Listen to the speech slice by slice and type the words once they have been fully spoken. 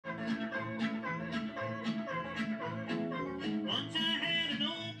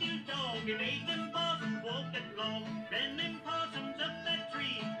blow. Bend them possums up that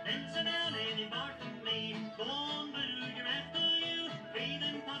tree, then sit down and you bark at me. Go on, Blue, you're after you. Feed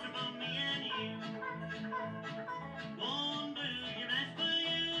them possums on me and you. Go on, Blue, you're after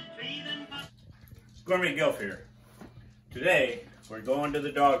you. Feed them possums. Gourmet Gilf here. Today, we're going to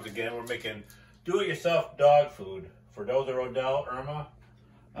the dogs again. We're making do-it-yourself dog food for Dozer, Odell, Irma.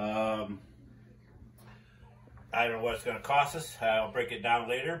 I don't know what it's going to cost us. I'll break it down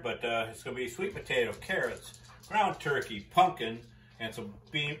later, but it's going to be sweet potato, carrots, ground turkey, pumpkin, and some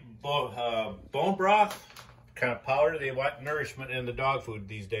bone broth kind of powder. They want nourishment in the dog food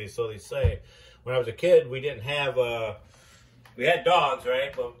these days, so they say. When I was a kid, we didn't have, we had dogs,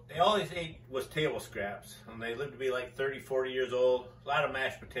 right? But they always ate was table scraps, and they lived to be like 30, 40 years old. A lot of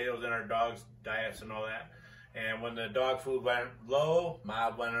mashed potatoes in our dogs' diets and all that. And when the dog food went low,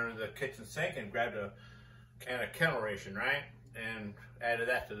 Ma went under the kitchen sink and grabbed a can of kennel ration, right? And added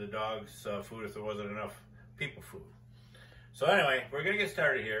that to the dogs' food if there wasn't enough people food. So anyway, we're gonna get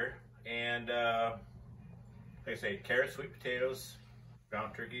started here. And like I say, carrots, sweet potatoes,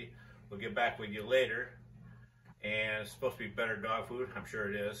 ground turkey. We'll get back with you later. And it's supposed to be better dog food. I'm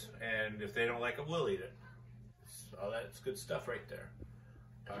sure it is. And if they don't like it, we'll eat it. All that's good stuff right there.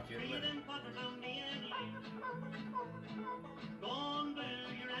 Talk to you in a minute.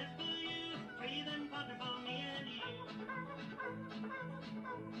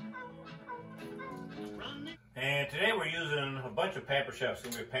 And today we're using a bunch of Pampered Chef. It's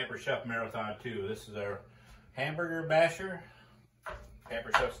going to be a Pampered Chef Marathon too. This is our hamburger basher.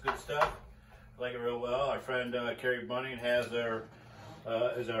 Pampered Chef's good stuff. I like it real well. Our friend Carrie Bunning has is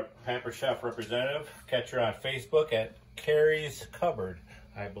our Pampered Chef representative. Catch her on Facebook at Carrie's Cupboard,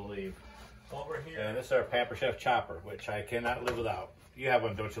 I believe. Over here. And this is our Pampered Chef chopper, which I cannot live without. You have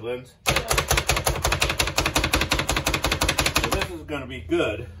one, don't you, Linz? So this is going to be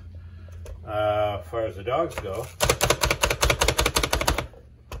good as far as the dogs go.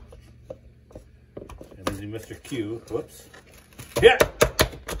 And this is Mr. Q. Whoops. Yeah!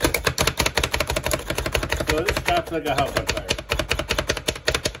 So this chops like a house on fire.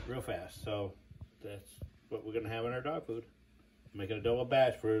 Real fast. So that's what we're going to have in our dog food. Making a double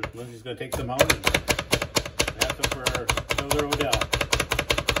batch for Lindsay's going to take some home and have some for our Dozer, Odell.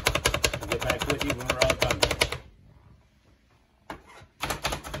 We'll get back with you when we're all done.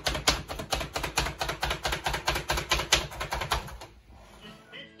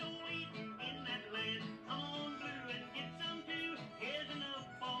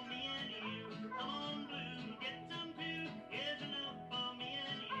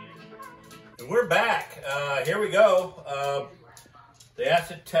 And we're back. Here we go. The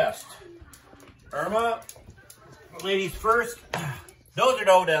acid test. Irma, ladies first. Dozer,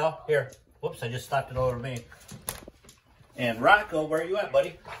 Odell. Here. Whoops, I just slapped it over to me. And Rocco, where are you at,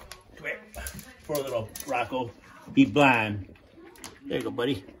 buddy? Come here. Poor little Rocco. Be blind. There you go,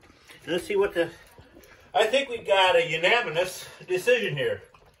 buddy. Let's see what the... I think we got a unanimous decision here.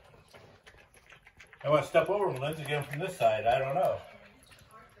 I want to step over and Lindsay get them from this side. I don't know.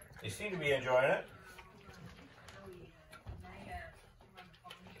 They seem to be enjoying it.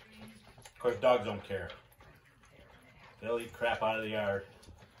 Of course, dogs don't care. They'll eat crap out of the yard.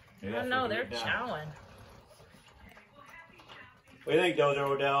 I don't know, they're chowing. What do you think, Dozer,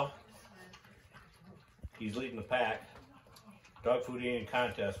 Odell? He's leading the pack. Dog food eating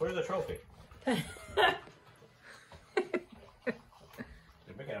contest. Where's the trophy? They're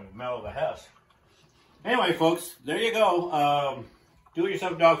making a medal of a house. Anyway, folks, there you go.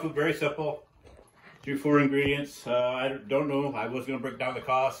 Do-it-yourself dog food, very simple. 3-4 ingredients. I don't know. I was going to break down the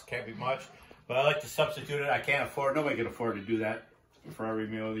cost. Can't be much. But I like to substitute it. I can't afford. Nobody can afford to do that for every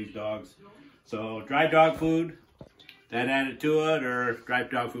meal of these dogs. So dry dog food, then add it to it, or dry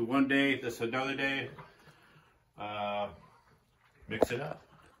dog food one day, this another day. Mix it up.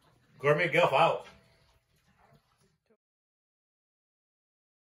 Gourmet Gilf out.